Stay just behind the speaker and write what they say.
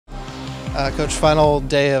Coach, final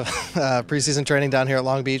day of preseason training down here at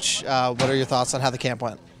Long Beach. What are your thoughts on how the camp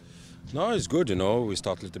went? No, it's good, we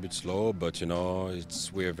start a little bit slow, but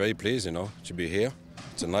we're very pleased, to be here.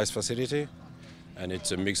 It's a nice facility, and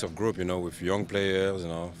it's a mix of group, with young players,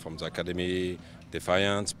 from the academy,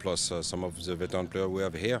 Defiance, plus some of the veteran players we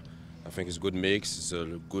have here. I think it's a good mix. It's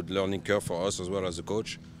a good learning curve for us as well as a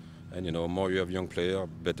coach. And more you have young players,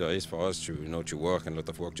 better it is for us to to work and a lot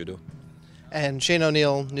of work to do. And Shane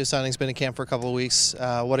O'Neill, new signing's been in camp for a couple of weeks.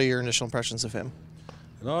 What are your initial impressions of him?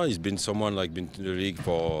 No, he's been someone been in the league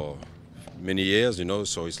for many years,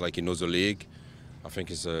 so it's like he knows the league. I think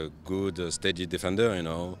he's a good, steady defender,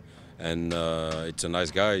 and it's a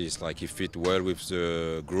nice guy. It's like he fit well with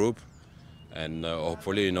the group, and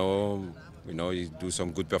hopefully, he do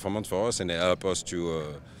some good performance for us and help us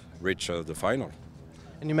to reach the final.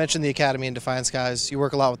 And you mentioned the academy and Defiance guys. You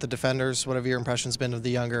work a lot with the defenders. What have your impressions been of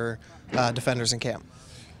the younger defenders in camp?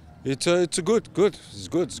 It's good.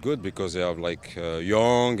 It's good because they are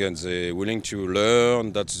young and they're willing to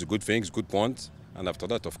learn. That's a good thing, good point. And after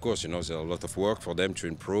that, of course, there's a lot of work for them to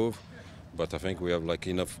improve. But I think we have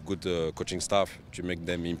enough good coaching staff to make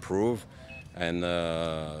them improve. And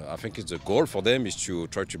I think it's a goal for them is to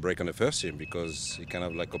try to break on the first team because you can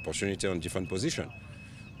have opportunity on different positions.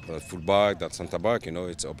 That fullback, that centre back,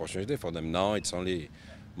 it's an opportunity for them now. It's only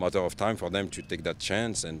a matter of time for them to take that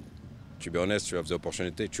chance and, to be honest, to have the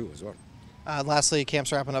opportunity too as well. Lastly,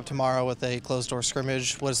 camp's wrapping up tomorrow with a closed-door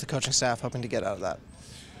scrimmage. What is the coaching staff hoping to get out of that?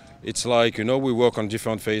 It's we work on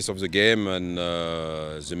different phases of the game, and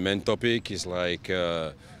the main topic is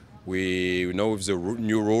we know with the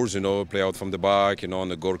new rules, play out from the back, on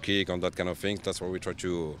the goal kick, on that kind of thing. That's what we try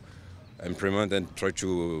to implement and try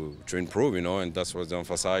to improve, and that's what they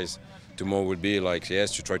emphasize. Tomorrow will be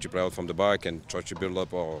yes, to try to play out from the back and try to build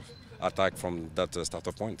up our attack from that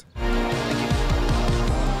start-off point. Thank you.